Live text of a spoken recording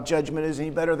Judgment is any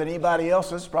better than anybody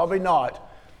else's? Probably not.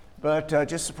 But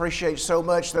just appreciate so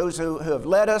much those who have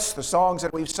led us, the songs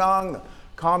that we've sung, the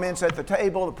comments at the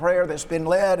table, the prayer that's been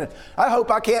led. And I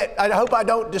hope I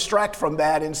don't distract from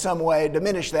that in some way,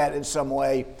 diminish that in some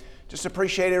way. Just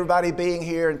appreciate everybody being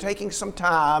here and taking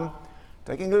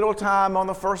a little time on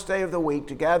the first day of the week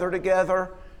to gather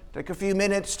together, take a few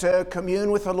minutes to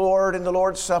commune with the Lord in the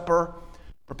Lord's Supper,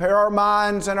 prepare our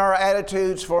minds and our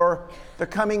attitudes for the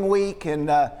coming week and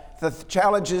the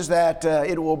challenges that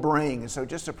it will bring. So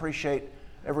just appreciate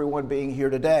everyone being here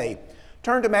today.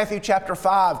 Turn to Matthew chapter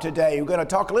 5 today. We're going to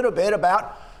talk a little bit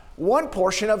about one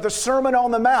portion of the Sermon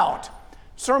on the Mount.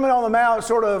 Sermon on the Mount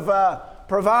sort of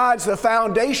provides the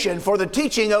foundation for the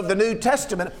teaching of the New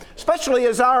Testament, especially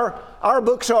as our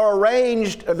books are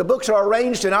arranged, the books are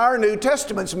arranged in our New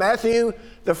Testaments. Matthew,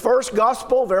 the first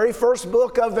gospel, very first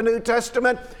book of the New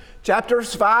Testament,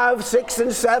 chapters 5, 6,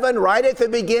 and 7, right at the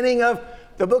beginning of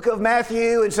the book of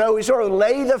Matthew. And so we sort of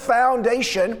lay the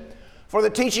foundation for the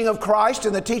teaching of Christ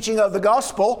and the teaching of the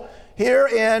gospel here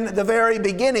in the very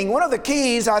beginning. One of the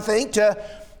keys, I think, to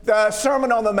the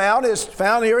Sermon on the Mount is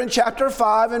found here in chapter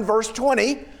 5 and verse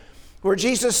 20, where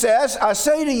Jesus says, "I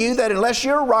say to you that unless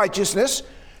your righteousness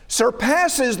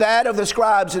surpasses that of the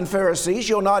scribes and Pharisees,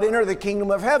 you'll not enter the kingdom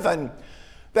of heaven."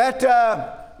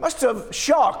 That must have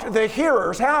shocked the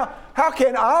hearers. How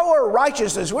can our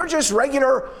righteousness, we're just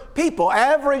regular people,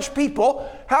 average people,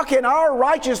 how can our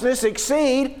righteousness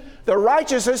exceed the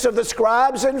righteousness of the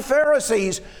scribes and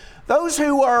Pharisees? Those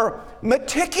who are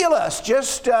meticulous,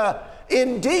 just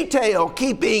in detail,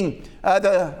 keeping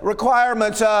the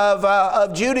requirements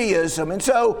of Judaism. And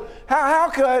so how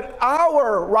could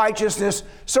our righteousness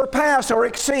surpass or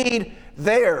exceed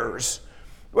theirs?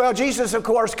 Well, Jesus, of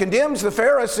course, condemns the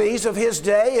Pharisees of his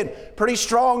day in pretty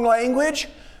strong language.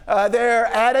 Their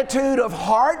attitude of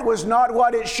heart was not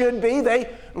what it should be. They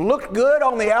looked good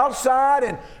on the outside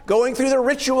and going through the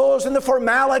rituals and the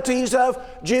formalities of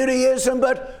Judaism,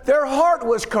 but their heart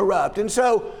was corrupt. And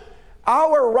so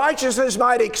our righteousness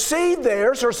might exceed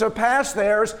theirs or surpass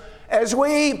theirs as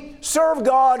we serve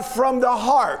God from the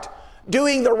heart,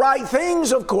 doing the right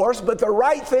things, of course, but the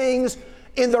right things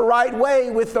in the right way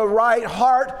with the right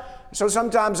heart. So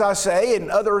sometimes I say,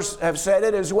 and others have said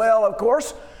it as well, of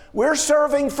course, we're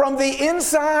serving from the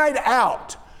inside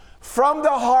out, from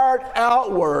the heart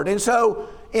outward. And so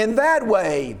in that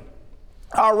way,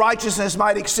 our righteousness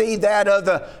might exceed that of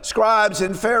the scribes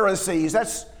and Pharisees.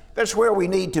 That's where we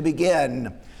need to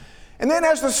begin. And then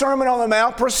as the Sermon on the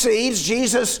Mount proceeds,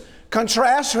 Jesus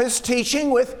contrasts his teaching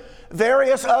with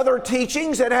various other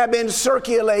teachings that have been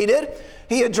circulated.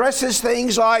 He addresses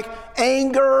things like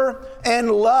anger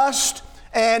and lust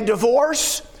and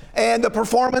divorce and the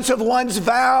performance of one's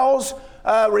vows,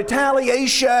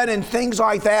 retaliation and things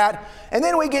like that. And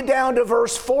then we get down to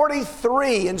verse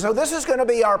 43. And so this is going to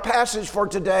be our passage for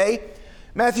today.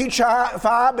 Matthew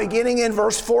 5, beginning in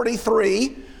verse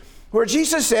 43, where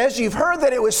Jesus says, "You've heard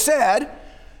that it was said,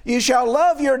 you shall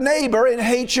love your neighbor and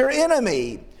hate your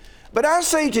enemy. But I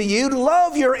say to you,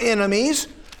 love your enemies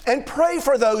and pray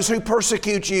for those who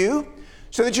persecute you,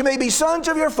 so that you may be sons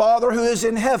of your Father who is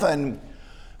in heaven.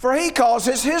 For he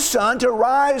causes his sun to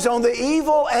rise on the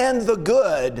evil and the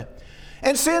good,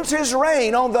 and sends his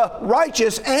rain on the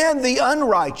righteous and the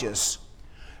unrighteous.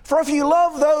 For if you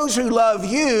love those who love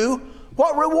you,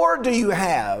 what reward do you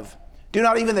have? Do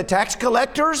not even the tax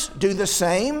collectors do the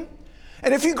same?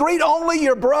 And if you greet only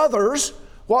your brothers,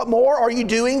 what more are you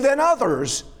doing than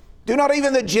others? Do not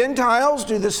even the Gentiles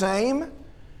do the same?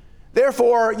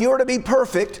 Therefore, you are to be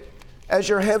perfect as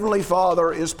your heavenly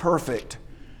Father is perfect."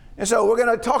 And so we're going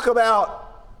to talk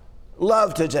about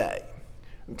love today.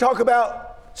 Talk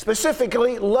about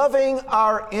specifically loving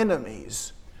our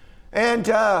enemies and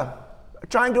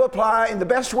trying to apply in the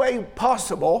best way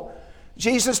possible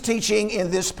Jesus' teaching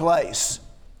in this place.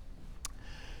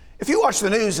 If you watch the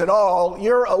news at all,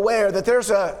 you're aware that there's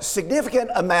a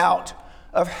significant amount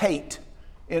of hate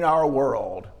in our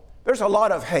world. There's a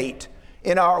lot of hate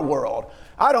in our world.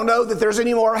 I don't know that there's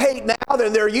any more hate now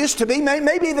than there used to be.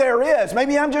 Maybe there is.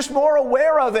 Maybe I'm just more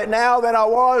aware of it now than I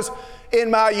was in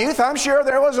my youth. I'm sure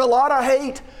there was a lot of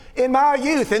hate in my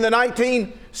youth. In the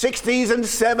 1960s and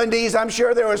 70s, I'm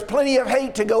sure there was plenty of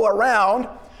hate to go around.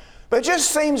 But it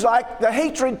just seems like the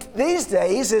hatred these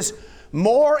days is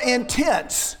more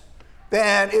intense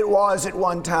than it was at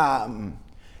one time.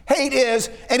 Hate is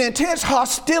an intense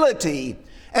hostility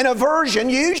and aversion,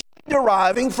 usually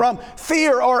deriving from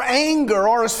fear or anger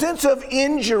or a sense of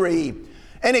injury,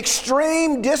 an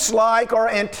extreme dislike or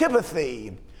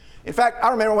antipathy. In fact, I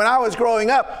remember when I was growing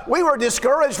up, we were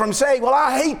discouraged from saying, "Well,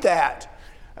 I hate that."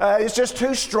 It's just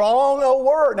too strong a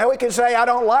word. Now we can say, I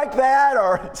don't like that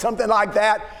or something like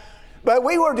that. But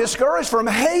we were discouraged from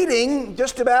hating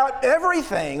just about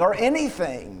everything or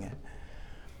anything.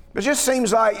 It just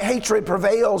seems like hatred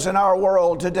prevails in our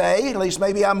world today. At least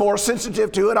maybe I'm more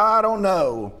sensitive to it. I don't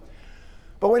know.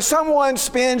 But when someone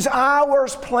spends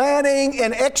hours planning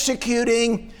and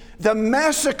executing the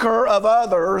massacre of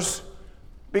others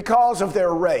because of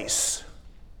their race,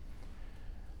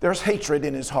 there's hatred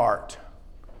in his heart.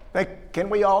 Can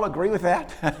we all agree with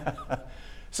that?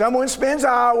 Someone spends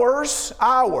hours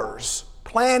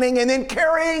planning and then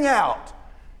carrying out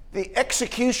the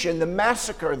execution, the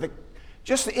massacre,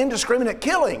 just the indiscriminate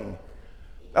killing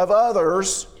of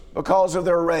others because of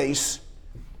their race.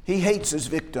 He hates his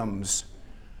victims.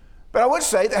 But I would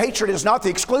say that hatred is not the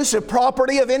exclusive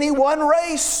property of any one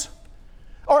race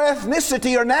or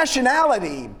ethnicity or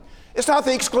nationality. It's not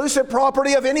the exclusive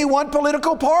property of any one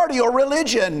political party or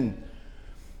religion.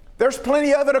 There's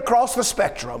plenty of it across the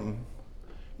spectrum.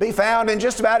 Be found in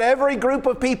just about every group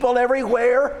of people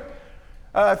everywhere,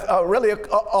 really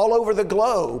all over the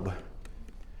globe.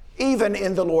 Even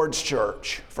in the Lord's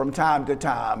church, from time to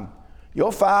time,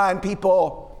 you'll find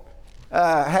people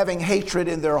having hatred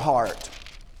in their heart.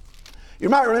 You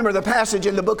might remember the passage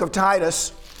in the book of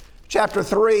Titus, chapter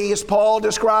 3, as Paul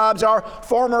describes our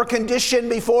former condition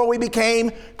before we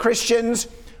became Christians.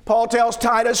 Paul tells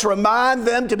Titus, remind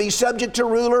them to be subject to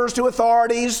rulers, to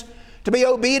authorities, to be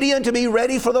obedient, to be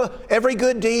ready for every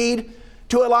good deed,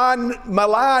 to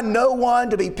malign no one,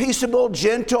 to be peaceable,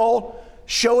 gentle,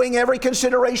 showing every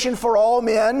consideration for all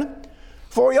men.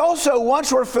 For we also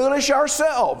once were foolish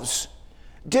ourselves,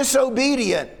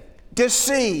 disobedient,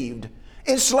 deceived,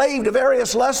 enslaved to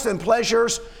various lusts and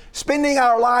pleasures, spending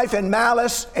our life in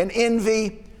malice and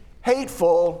envy,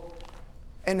 hateful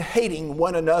and hating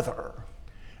one another.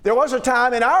 There was a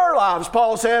time in our lives,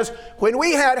 Paul says, when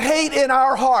we had hate in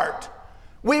our heart.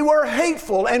 We were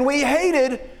hateful and we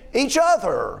hated each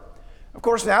other. Of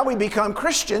course, now we become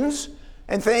Christians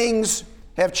and things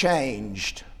have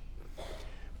changed.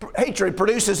 Hatred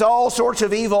produces all sorts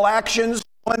of evil actions,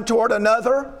 one toward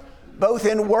another, both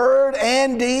in word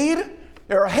and deed.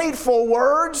 There are hateful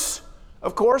words,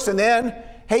 of course, and then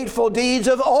hateful deeds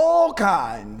of all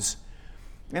kinds.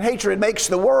 And hatred makes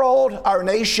the world, our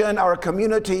nation, our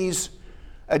communities,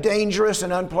 a dangerous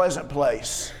and unpleasant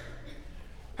place.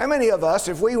 How many of us,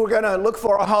 if we were going to look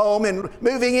for a home and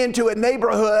moving into a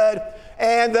neighborhood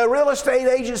and the real estate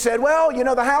agent said, well, you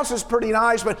know, the house is pretty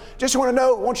nice, but just want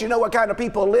you to know what kind of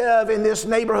people live in this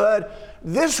neighborhood.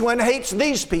 This one hates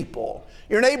these people.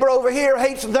 Your neighbor over here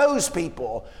hates those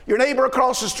people. Your neighbor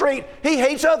across the street, he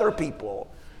hates other people.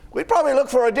 We'd probably look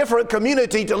for a different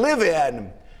community to live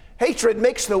in. Hatred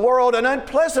makes the world an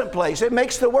unpleasant place. It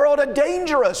makes the world a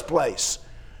dangerous place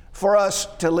for us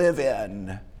to live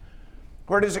in.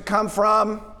 Where does it come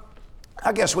from?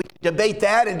 I guess we can debate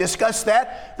that and discuss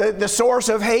that, the source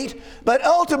of hate. But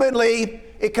ultimately,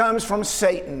 it comes from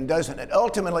Satan, doesn't it?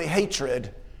 Ultimately,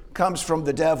 hatred comes from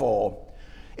the devil.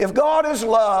 If God is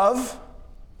love,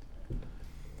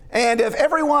 and if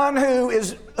everyone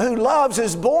who loves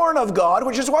is born of God,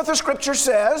 which is what the Scripture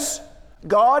says,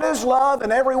 God is love,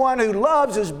 and everyone who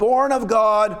loves is born of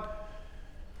God,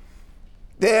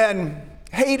 then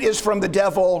hate is from the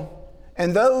devil,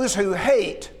 and those who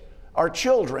hate are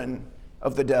children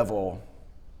of the devil.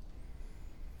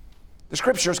 The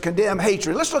Scriptures condemn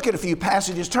hatred. Let's look at a few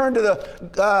passages. Turn to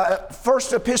the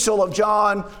first epistle of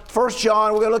John, 1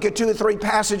 John. We're going to look at 2 or 3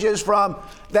 passages from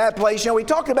that place. You know, we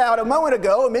talked about a moment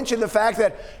ago, I mentioned the fact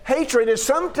that hatred is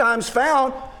sometimes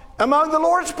found among the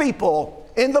Lord's people,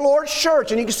 in the Lord's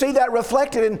church. And you can see that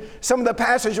reflected in some of the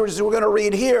passages we're going to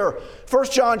read here. 1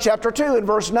 John chapter 2 and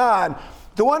verse 9.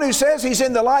 The one who says he's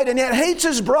in the light and yet hates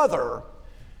his brother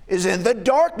is in the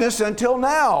darkness until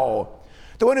now.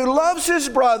 The one who loves his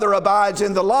brother abides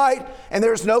in the light, and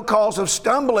there's no cause of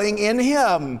stumbling in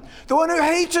him. The one who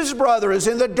hates his brother is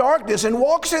in the darkness and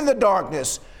walks in the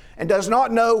darkness and does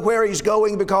not know where he's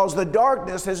going because the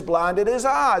darkness has blinded his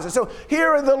eyes. And so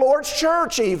here in the Lord's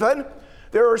church even,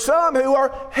 there are some who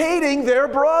are hating their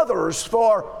brothers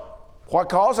for what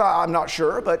cause, I'm not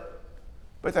sure, but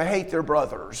they hate their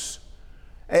brothers.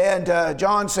 And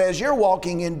John says, you're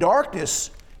walking in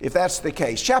darkness if that's the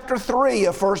case. Chapter 3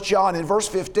 of 1 John in verse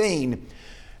 15.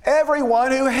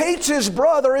 Everyone who hates his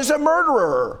brother is a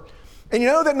murderer. And you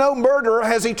know that no murderer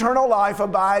has eternal life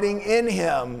abiding in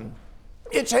him.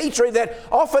 It's hatred that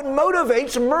often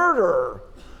motivates murder.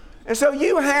 And so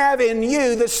you have in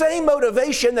you the same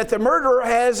motivation that the murderer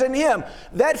has in him.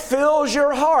 That fills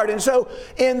your heart. And so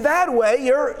in that way,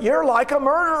 you're like a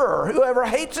murderer. Whoever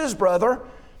hates his brother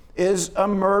is a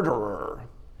murderer.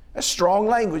 That's strong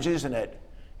language, isn't it?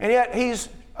 And yet he's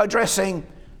addressing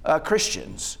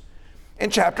Christians. In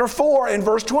chapter 4, in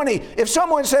verse 20, if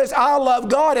someone says, I love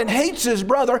God and hates his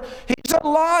brother, he's a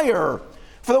liar.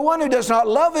 For the one who does not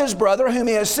love his brother whom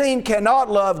he has seen cannot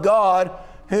love God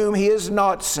whom he has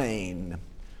not seen.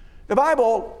 The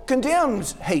Bible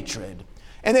condemns hatred.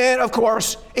 And then, of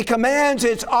course, it commands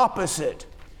its opposite.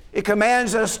 It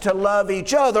commands us to love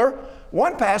each other.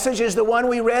 One passage is the one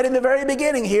we read in the very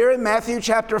beginning here in Matthew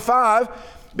chapter 5,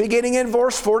 beginning in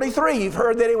verse 43. You've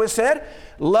heard that it was said,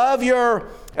 love your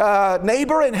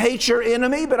neighbor and hate your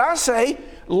enemy. But I say,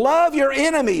 love your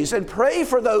enemies and pray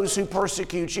for those who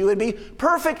persecute you, and be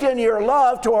perfect in your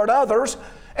love toward others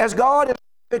as God is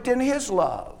perfect in his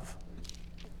love.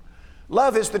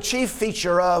 Love is the chief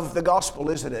feature of the gospel,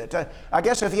 isn't it? I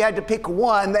guess if you had to pick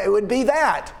one, it would be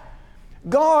that.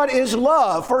 God is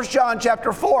love. 1 John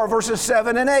chapter 4, verses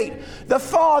 7 and 8. The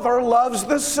Father loves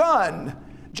the Son.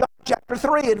 John chapter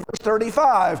 3 and verse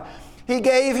 35. He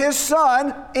gave his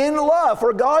Son in love.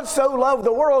 For God so loved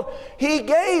the world, he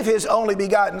gave his only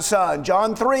begotten Son.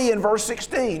 John 3 and verse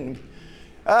 16.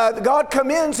 God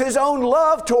commends his own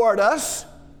love toward us.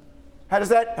 How does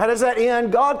that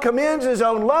end? God commends his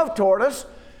own love toward us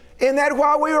in that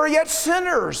while we were yet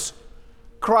sinners,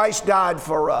 Christ died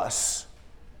for us.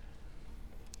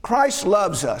 Christ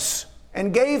loves us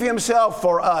and gave himself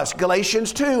for us.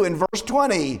 Galatians 2 and verse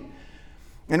 20.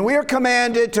 And we are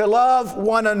commanded to love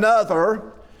one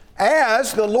another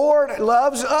as the Lord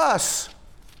loves us.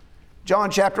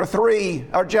 John chapter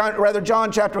 13,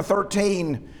 the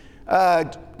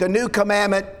new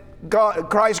commandment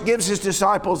Christ gives his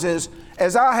disciples is,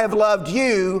 as I have loved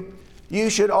you, you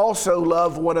should also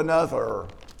love one another.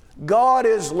 God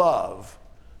is love.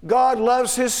 God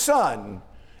loves his Son.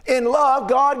 In love,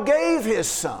 God gave his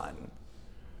Son.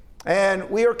 And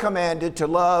we are commanded to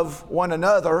love one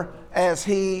another as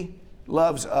he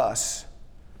loves us.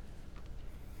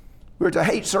 We're to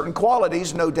hate certain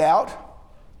qualities, no doubt.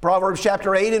 Proverbs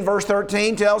chapter 8 and verse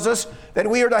 13 tells us that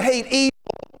we are to hate evil.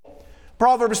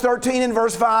 Proverbs 13 and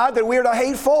verse 5 that we are to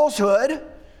hate falsehood.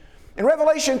 In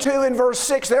Revelation 2 and verse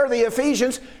 6 there, the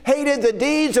Ephesians hated the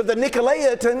deeds of the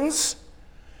Nicolaitans.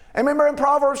 And remember in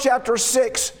Proverbs chapter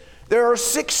 6, there are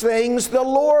 6 things the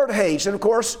Lord hates. And of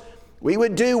course, we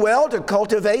would do well to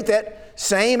cultivate that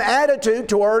same attitude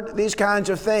toward these kinds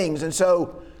of things. And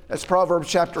so that's Proverbs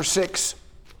chapter 6,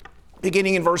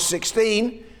 beginning in verse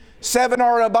 16. 7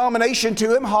 are an abomination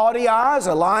to him: haughty eyes,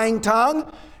 a lying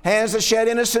tongue, hands that shed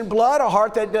innocent blood, a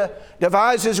heart that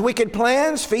devises wicked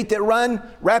plans, feet that run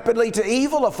rapidly to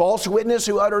evil, a false witness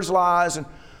who utters lies, and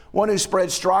one who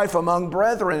spreads strife among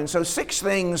brethren. And so 6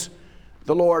 things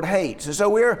the Lord hates. And so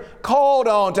we're called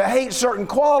on to hate certain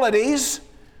qualities.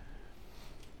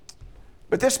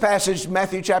 But this passage,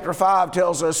 Matthew chapter 5,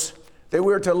 tells us that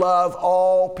we're to love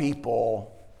all people.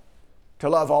 To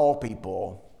love all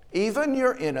people, even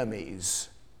your enemies.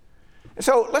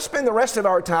 So let's spend the rest of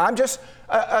our time just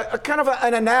a kind of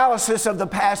an analysis of the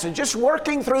passage, just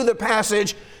working through the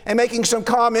passage and making some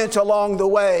comments along the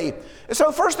way. And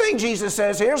so first thing Jesus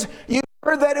says here is, you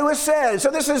heard that it was said. So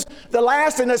this is the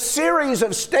last in a series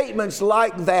of statements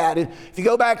like that. If you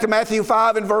go back to Matthew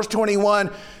 5 and verse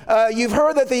 21, you've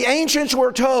heard that the ancients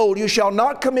were told, you shall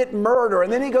not commit murder.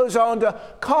 And then he goes on to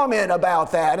comment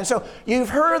about that. And so you've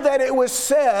heard that it was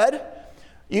said,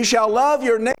 you shall love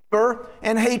your neighbor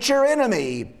and hate your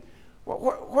enemy.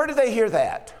 Where did they hear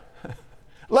that?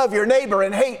 Love your neighbor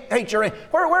and hate your enemy.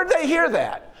 Where did they hear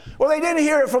that? Well, they didn't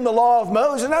hear it from the law of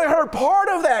Moses. They heard part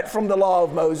of that from the law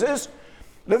of Moses.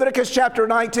 Leviticus chapter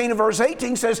 19 and verse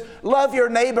 18 says, love your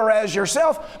neighbor as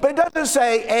yourself. But it doesn't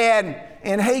say,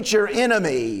 and hate your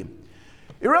enemy.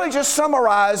 It really just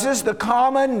summarizes the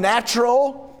common,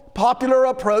 natural, popular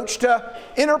approach to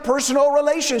interpersonal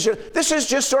relationships. This is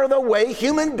just sort of the way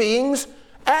human beings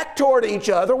act toward each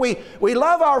other. We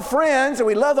love our friends and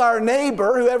we love our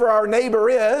neighbor, whoever our neighbor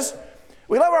is.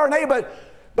 We love our neighbor,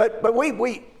 but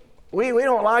we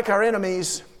don't like our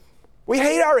enemies. We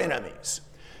hate our enemies.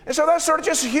 And so that's sort of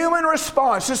just a human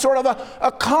response. It's sort of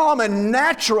a common,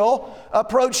 natural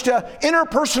approach to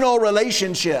interpersonal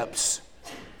relationships.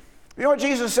 You know what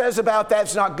Jesus says about that?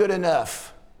 It's not good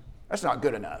enough. That's not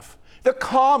good enough. The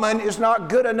common is not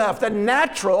good enough. The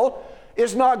natural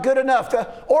is not good enough. The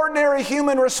ordinary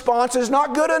human response is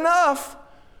not good enough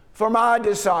for my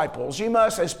disciples. You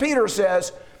must, as Peter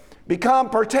says, become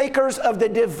partakers of the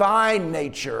divine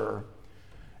nature.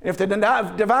 If the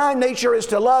divine nature is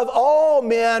to love all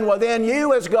men, well then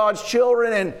you as God's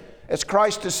children and as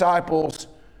Christ's disciples,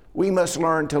 we must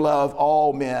learn to love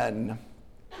all men.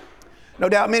 No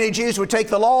doubt many Jews would take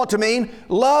the law to mean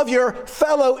love your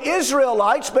fellow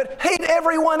Israelites, but hate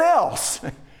everyone else.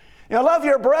 Love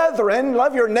your brethren,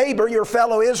 love your neighbor, your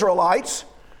fellow Israelites.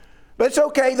 But it's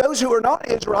okay, those who are not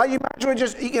Israelites,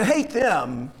 you can hate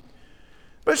them.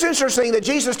 But it's interesting that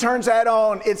Jesus turns that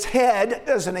on its head,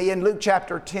 doesn't he, in Luke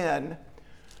chapter 10.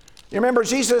 You remember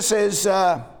Jesus is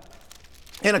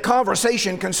in a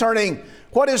conversation concerning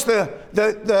what is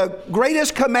the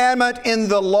greatest commandment in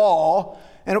the law.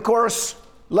 And of course,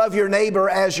 love your neighbor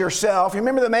as yourself. You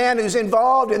remember the man who's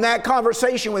involved in that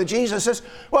conversation with Jesus says,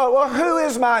 well, who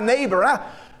is my neighbor?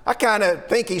 I kind of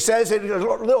think he says it a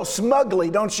little smugly,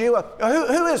 don't you?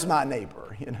 Who is my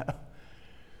neighbor,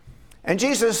 And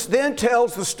Jesus then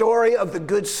tells the story of the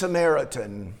Good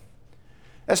Samaritan.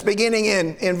 That's beginning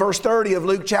in verse 30 of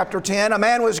Luke chapter 10. A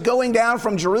man was going down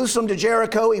from Jerusalem to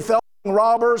Jericho. He fell among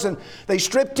robbers, and they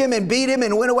stripped him and beat him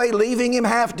and went away, leaving him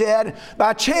half dead.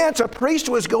 By chance, a priest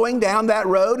was going down that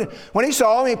road. When he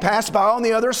saw him, he passed by on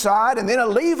the other side. And then a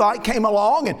Levite came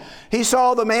along, and he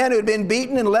saw the man who had been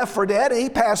beaten and left for dead, and he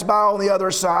passed by on the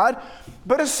other side.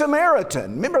 But a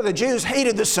Samaritan, remember the Jews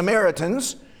hated the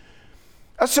Samaritans.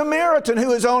 A Samaritan who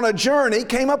was on a journey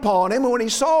came upon him, and when he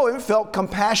saw him, felt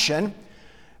compassion,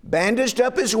 bandaged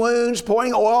up his wounds,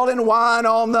 pouring oil and wine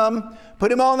on them,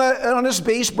 put him on his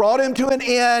beast, brought him to an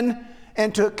inn,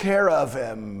 and took care of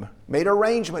him. Made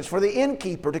arrangements for the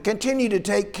innkeeper to continue to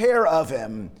take care of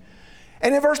him.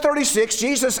 And in verse 36,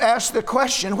 Jesus asked the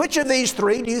question, which of these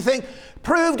three do you think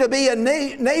proved to be a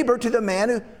neighbor to the man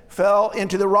who fell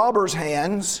into the robber's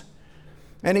hands?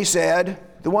 And he said,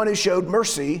 the one who showed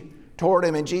mercy toward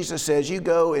him. And Jesus says, you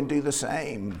go and do the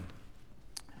same.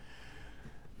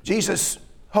 Jesus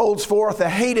holds forth a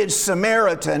hated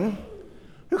Samaritan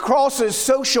who crosses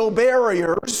social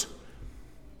barriers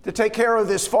to take care of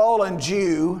this fallen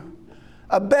Jew,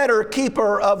 a better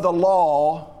keeper of the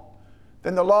law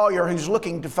than the lawyer who's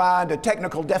looking to find a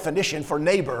technical definition for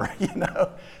neighbor,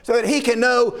 so that he can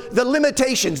know the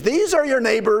limitations. These are your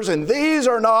neighbors and these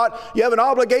are not. You have an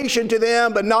obligation to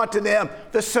them, but not to them.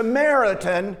 The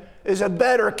Samaritan is a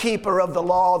better keeper of the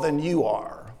law than you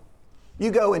are.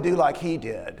 You go and do like he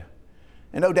did.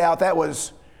 And no doubt that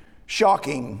was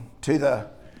shocking to the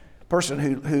person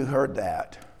who heard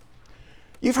that.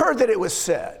 You've heard that it was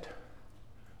said.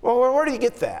 Well, where do you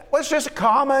get that? Well, it's just a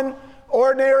common,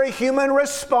 ordinary human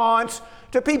response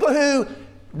to people who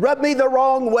rub me the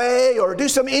wrong way or do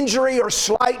some injury or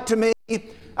slight to me.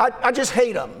 I just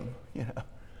hate them.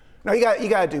 No, you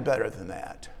got to do better than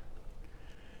that.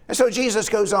 And so Jesus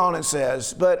goes on and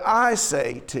says, but I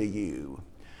say to you.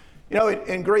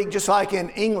 In Greek, just like in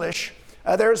English,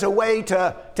 there's a way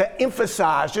to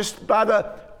emphasize, just by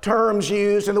the terms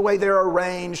used and the way they're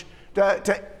arranged,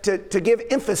 to give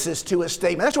emphasis to a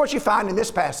statement. That's what you find in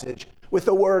this passage with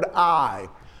the word I.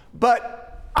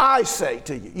 But I say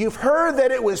to you. You've heard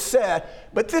that it was said,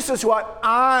 but this is what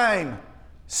I'm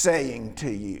saying to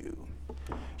you.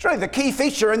 It's really the key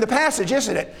feature in the passage,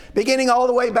 isn't it? Beginning all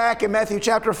the way back in Matthew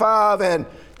chapter 5, and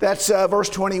that's verse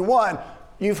 21.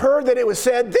 You've heard that it was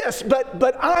said this,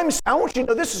 but I want you to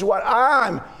know this is what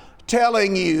I'm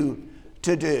telling you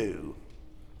to do.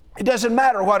 It doesn't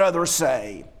matter what others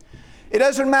say. It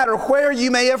doesn't matter where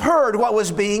you may have heard what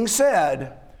was being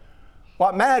said.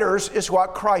 What matters is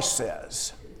what Christ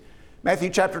says. Matthew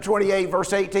chapter 28,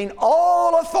 verse 18,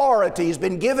 all authority has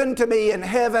been given to me in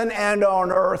heaven and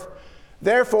on earth.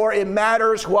 Therefore, it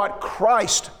matters what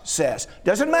Christ says.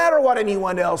 Doesn't matter what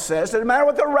anyone else says. Doesn't matter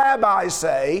what the rabbis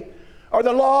say or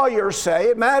the lawyers say.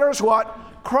 It matters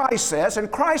what Christ says.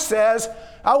 And Christ says,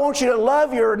 I want you to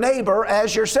love your neighbor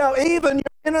as yourself, even your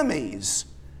enemies.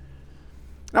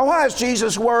 Now, why is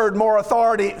Jesus' word more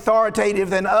authoritative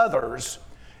than others?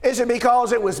 Is it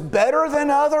because it was better than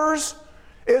others?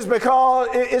 Is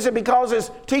it because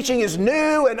his teaching is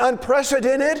new and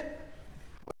unprecedented?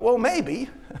 Well, maybe.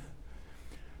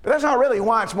 But that's not really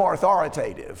why it's more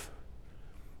authoritative.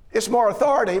 It's more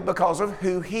authoritative because of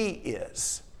who he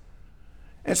is.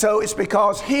 And so it's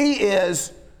because he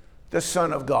is the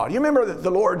Son of God. You remember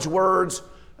the Lord's words,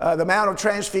 the Mount of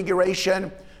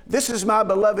Transfiguration. This is my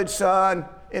beloved Son,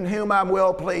 in whom I'm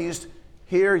well pleased.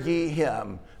 Hear ye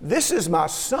him. This is my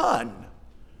Son.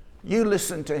 You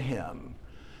listen to him.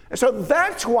 And so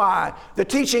that's why the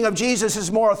teaching of Jesus is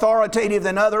more authoritative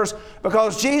than others,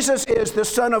 because Jesus is the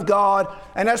Son of God.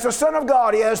 And as the Son of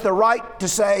God, he has the right to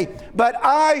say, but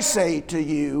I say to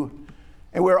you.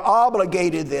 And we're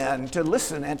obligated then to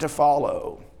listen and to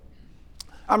follow.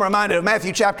 I'm reminded of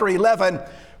Matthew chapter 11,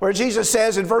 where Jesus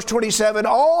says in verse 27,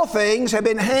 all things have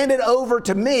been handed over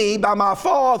to me by my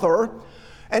Father,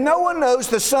 and no one knows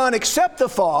the Son except the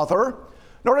Father,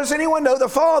 Nor does anyone know the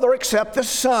Father except the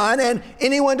Son, and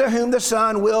anyone to whom the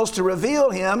Son wills to reveal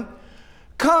him.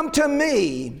 Come to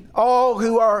me, all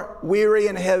who are weary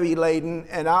and heavy laden,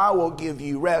 and I will give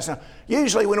you rest. Now,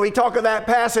 usually when we talk of that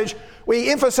passage,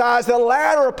 we emphasize the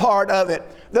latter part of it.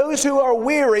 Those who are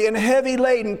weary and heavy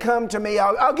laden, come to me.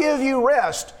 I'll give you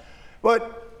rest.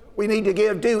 But we need to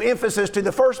give due emphasis to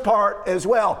the first part as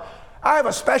well. I have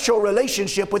a special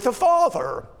relationship with the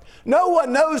Father. No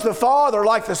one knows the Father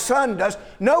like the Son does.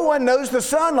 No one knows the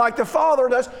Son like the Father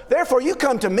does. Therefore, you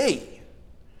come to me.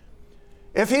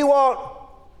 If you want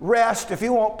rest, if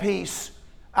you want peace,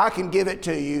 I can give it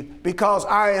to you because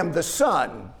I am the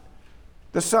Son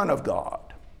of God.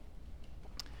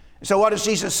 So what does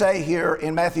Jesus say here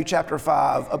in Matthew chapter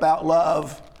 5 about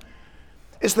love?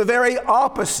 It's the very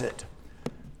opposite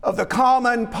of the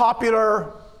common,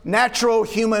 popular, natural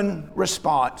human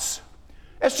response,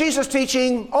 as Jesus'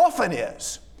 teaching often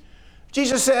is.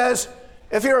 Jesus says,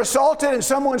 if you're assaulted and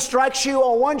someone strikes you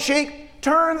on one cheek,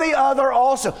 turn the other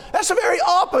also. That's a very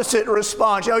opposite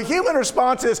response. Human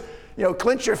response is,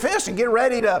 clench your fist and get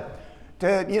ready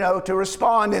to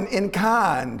respond in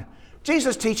kind.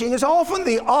 Jesus' teaching is often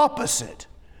the opposite.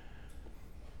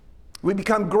 We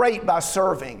become great by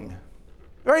serving.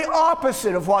 Very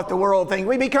opposite of what the world thinks.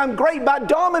 We become great by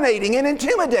dominating and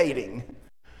intimidating.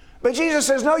 But Jesus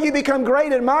says, no, you become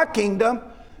great in my kingdom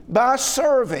by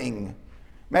serving.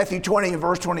 Matthew 20 and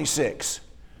verse 26.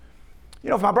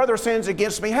 If my brother sins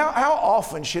against me, how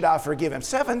often should I forgive him?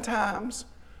 7 times?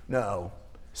 No,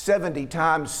 70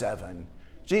 times 7.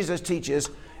 Jesus teaches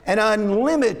an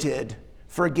unlimited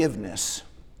forgiveness.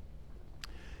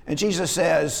 And Jesus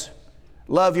says,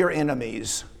 love your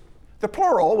enemies. The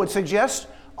plural would suggest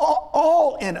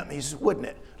all enemies, wouldn't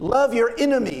it? Love your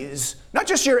enemies. Not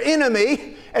just your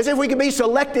enemy, as if we can be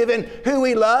selective in who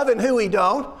we love and who we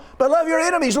don't, but love your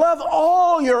enemies. Love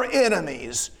all your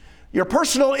enemies. Your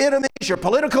personal enemies, your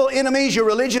political enemies, your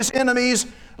religious enemies.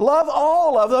 Love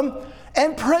all of them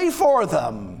and pray for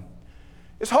them.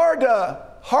 It's hard to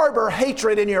harbor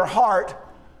hatred in your heart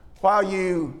while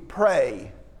you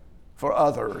pray for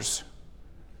others.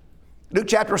 Luke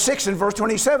chapter 6 and verse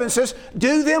 27 says,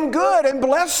 do them good and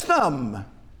bless them.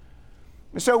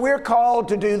 And so we're called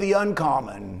to do the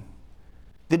uncommon,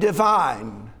 the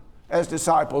divine, as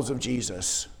disciples of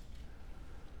Jesus.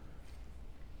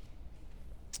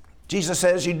 Jesus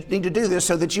says you need to do this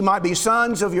so that you might be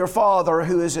sons of your Father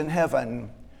who is in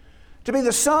heaven. To be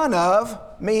the son of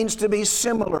means to be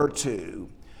similar to.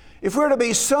 If we're to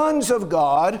be sons of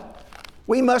God,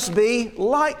 we must be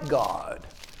like God.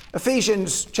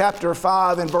 Ephesians chapter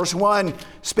 5 and verse 1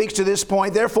 speaks to this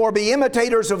point. Therefore, be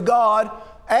imitators of God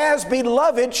as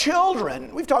beloved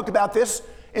children. We've talked about this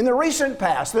in the recent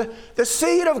past. The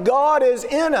seed of God is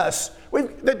in us.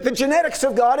 The genetics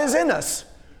of God is in us,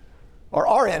 or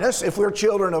are in us if we're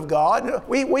children of God.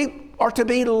 We are to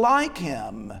be like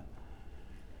Him.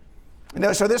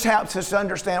 So this helps us to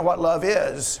understand what love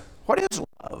is. What is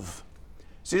love?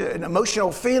 Is it an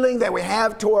emotional feeling that we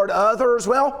have toward others?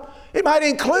 Well, it might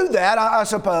include that, I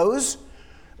suppose.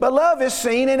 But love is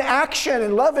seen in action,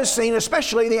 and love is seen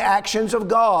especially in the actions of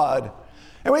God.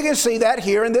 And we can see that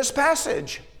here in this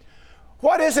passage.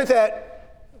 What is it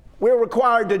that we're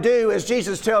required to do, as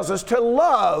Jesus tells us, to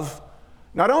love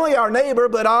not only our neighbor,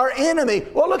 but our enemy?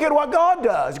 Well, look at what God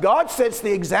does. God sets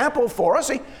the example for us.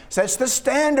 He sets the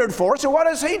standard for us. So what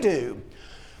does He do?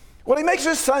 Well, He makes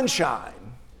His sun shine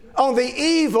on the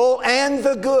evil and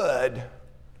the good.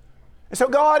 And so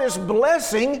God is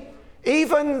blessing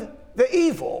even the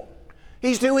evil.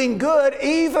 He's doing good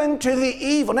even to the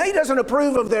evil. Now, He doesn't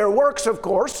approve of their works, of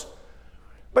course,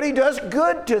 but He does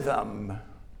good to them.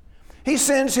 He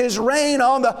sends His rain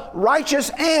on the righteous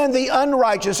and the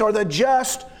unrighteous, or the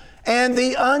just and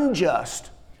the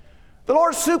unjust. The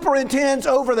Lord superintends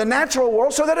over the natural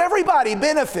world so that everybody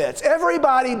benefits.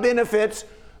 Everybody benefits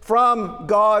from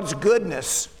God's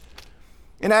goodness.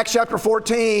 In Acts chapter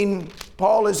 14,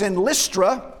 Paul is in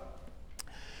Lystra,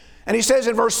 and he says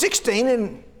in verse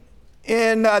 16,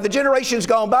 in the generations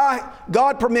gone by,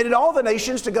 God permitted all the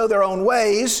nations to go their own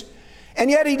ways,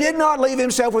 and yet He did not leave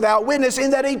Himself without witness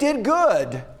in that He did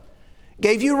good,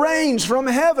 gave you rains from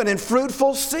heaven and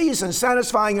fruitful seasons,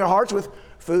 satisfying your hearts with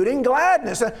food and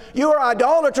gladness. You are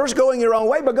idolaters going your own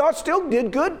way, but God still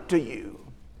did good to you.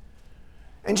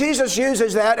 And Jesus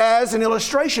uses that as an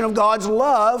illustration of God's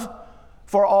love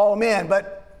for all men.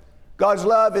 But God's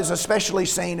love is especially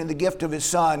seen in the gift of His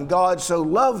Son. God so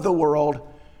loved the world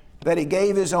that He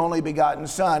gave His only begotten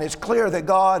Son. It's clear that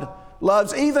God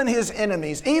loves even His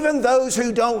enemies, even those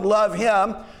who don't love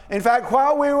Him. In fact,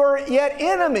 while we were yet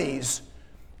enemies,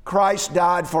 Christ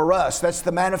died for us. That's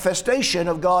the manifestation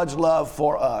of God's love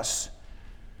for us.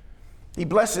 He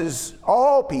blesses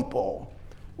all people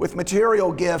with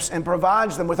material gifts and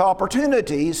provides them with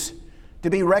opportunities to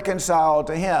be reconciled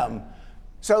to Him.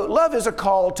 So love is a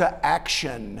call to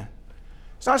action.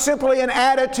 It's not simply an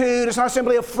attitude. It's not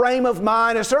simply a frame of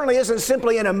mind. It certainly isn't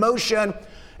simply an emotion.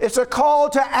 It's a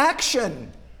call to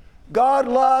action. God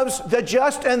loves the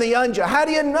just and the unjust. How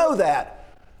do you know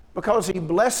that? Because He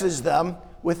blesses them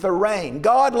with the rain.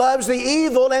 God loves the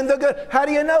evil and the good. How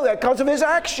do you know that? Because of His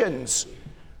actions.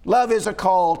 Love is a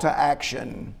call to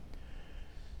action.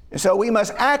 And so we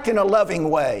must act in a loving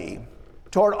way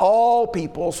toward all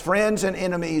peoples, friends and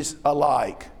enemies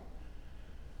alike.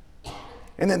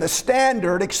 And then the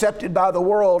standard accepted by the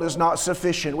world is not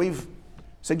sufficient. We've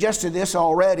suggested this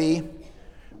already.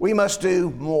 We must do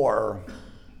more.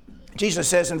 Jesus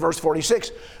says in verse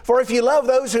 46, "For if you love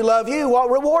those who love you, what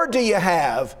reward do you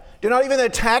have? Do not even the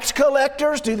tax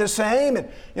collectors do the same?"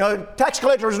 And, tax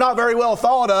collectors are not very well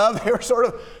thought of. They're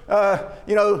sort of,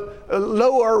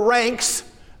 lower ranks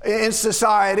in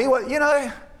society. Well,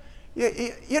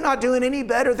 you're not doing any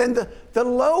better than the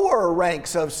lower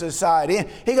ranks of society.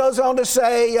 He goes on to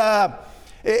say,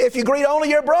 if you greet only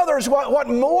your brothers, what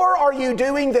more are you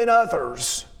doing than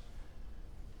others?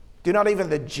 Do not even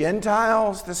the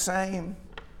Gentiles the same?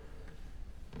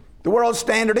 The world's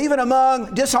standard, even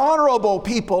among dishonorable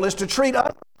people, is to treat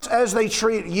others as they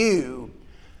treat you.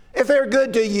 If they're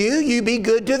good to you, you be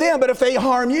good to them. But if they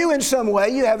harm you in some way,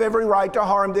 you have every right to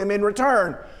harm them in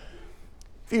return.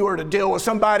 If you were to deal with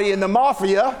somebody in the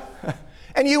mafia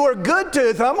and you were good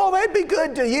to them, well, they'd be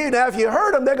good to you. Now, if you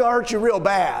hurt them, they're going to hurt you real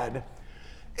bad.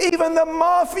 Even the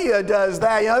mafia does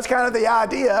that. That's kind of the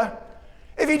idea.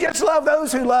 If you just love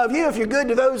those who love you, if you're good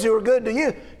to those who are good to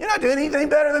you, you're not doing anything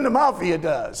better than the mafia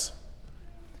does.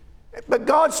 But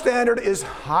God's standard is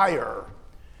higher.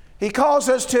 He calls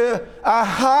us to a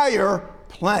higher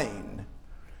plane.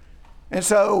 And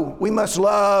so we must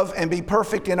love and be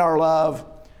perfect in our love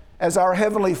as our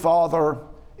Heavenly Father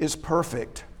is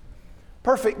perfect.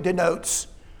 Perfect denotes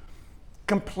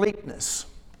completeness.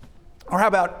 Or how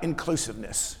about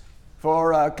inclusiveness?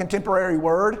 For a contemporary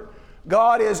word,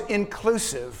 God is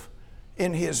inclusive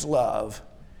in His love.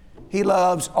 He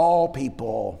loves all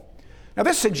people. Now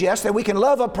this suggests that we can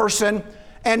love a person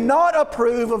and not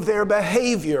approve of their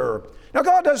behavior. Now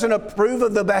God doesn't approve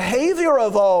of the behavior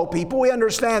of all people. We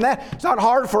understand that. It's not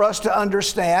hard for us to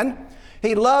understand.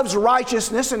 He loves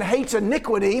righteousness and hates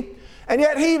iniquity, and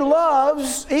yet He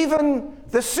loves even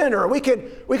the sinner. We can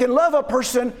love a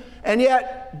person and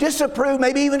yet disapprove,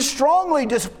 maybe even strongly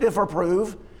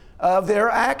disapprove of their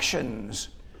actions.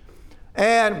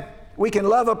 And we can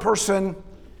love a person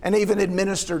and even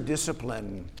administer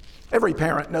discipline. Every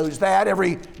parent knows that.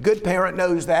 Every good parent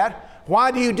knows that. Why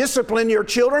do you discipline your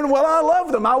children? Well, I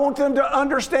love them. I want them to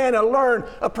understand and learn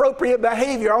appropriate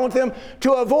behavior. I want them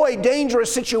to avoid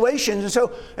dangerous situations.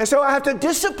 And so I have to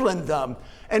discipline them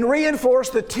and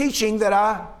reinforce the teaching that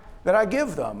I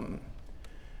give them.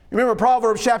 You remember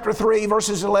Proverbs chapter 3,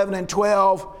 verses 11 and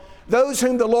 12. Those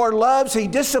whom the Lord loves, He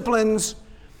disciplines,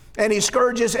 and He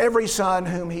scourges every son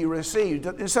whom He received.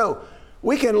 And so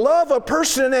we can love a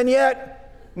person and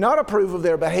yet not approve of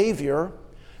their behavior.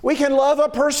 We can love a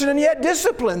person and yet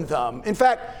discipline them. In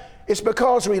fact, it's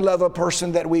because we love a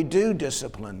person that we do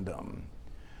discipline them.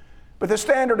 But the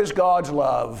standard is God's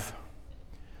love.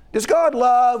 Does God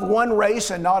love one race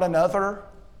and not another?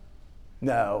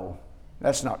 No,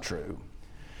 that's not true.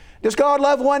 Does God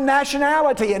love one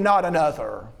nationality and not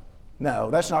another?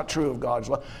 No, that's not true of God's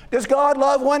love. Does God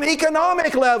love one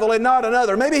economic level and not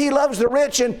another? Maybe He loves the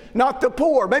rich and not the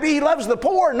poor. Maybe He loves the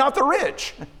poor and not the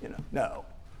rich. No.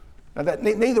 Now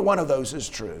neither one of those is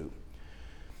true.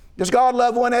 Does God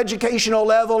love one educational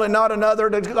level and not another?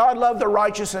 Does God love the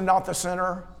righteous and not the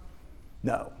sinner?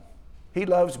 No. He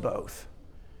loves both.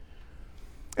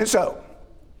 And so,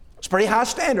 it's a pretty high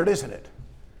standard, isn't it?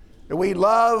 That we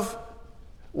love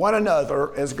one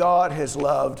another as God has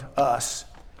loved us.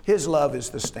 His love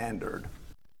is the standard.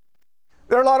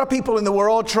 There are a lot of people in the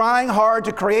world trying hard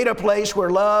to create a place where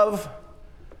love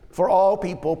for all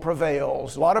people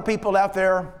prevails. A lot of people out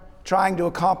there trying to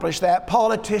accomplish that.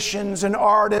 Politicians and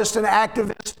artists and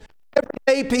activists,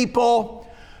 everyday people.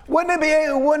 Wouldn't it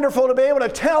be wonderful to be able to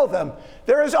tell them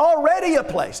there is already a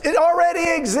place, it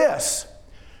already exists,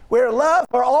 where love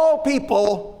for all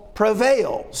people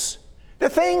prevails. The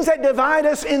things that divide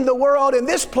us in the world in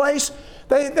this place,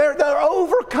 they're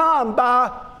overcome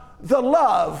by the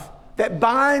love that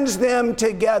binds them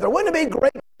together. Wouldn't it be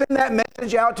great to send that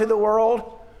message out to the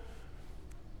world?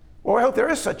 Well, I hope there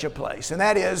is such a place, and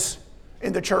that is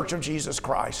in the Church of Jesus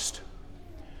Christ,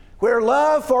 where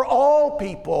love for all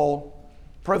people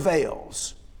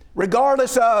prevails,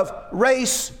 regardless of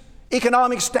race,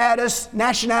 economic status,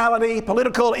 nationality,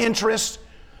 political interest,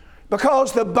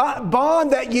 because the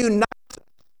bond that unites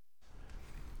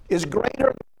is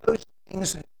greater than those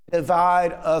things that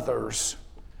divide others.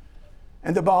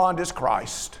 And the bond is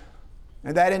Christ.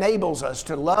 And that enables us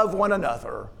to love one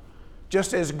another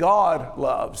just as God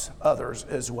loves others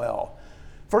as well.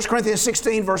 1 Corinthians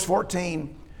 16, verse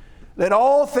 14, let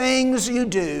all things you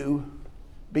do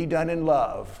be done in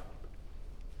love.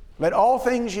 Let all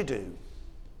things you do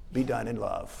be done in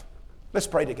love. Let's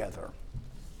pray together.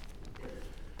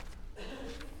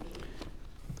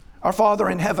 Our Father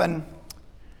in heaven,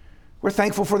 we're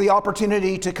thankful for the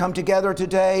opportunity to come together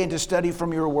today and to study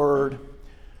from your word.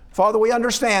 Father, we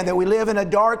understand that we live in a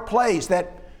dark place,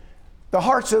 that the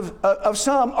hearts of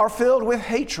some are filled with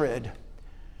hatred.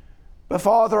 But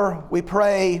Father, we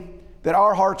pray that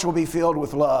our hearts will be filled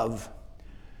with love,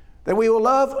 that we will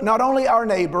love not only our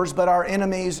neighbors, but our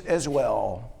enemies as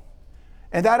well,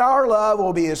 and that our love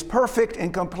will be as perfect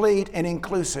and complete and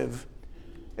inclusive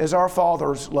as our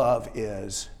Father's love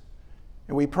is.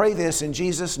 And we pray this in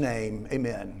Jesus' name,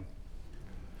 amen.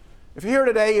 If you're here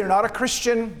today, you're not a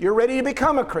Christian, you're ready to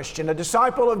become a Christian, a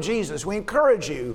disciple of Jesus, we encourage you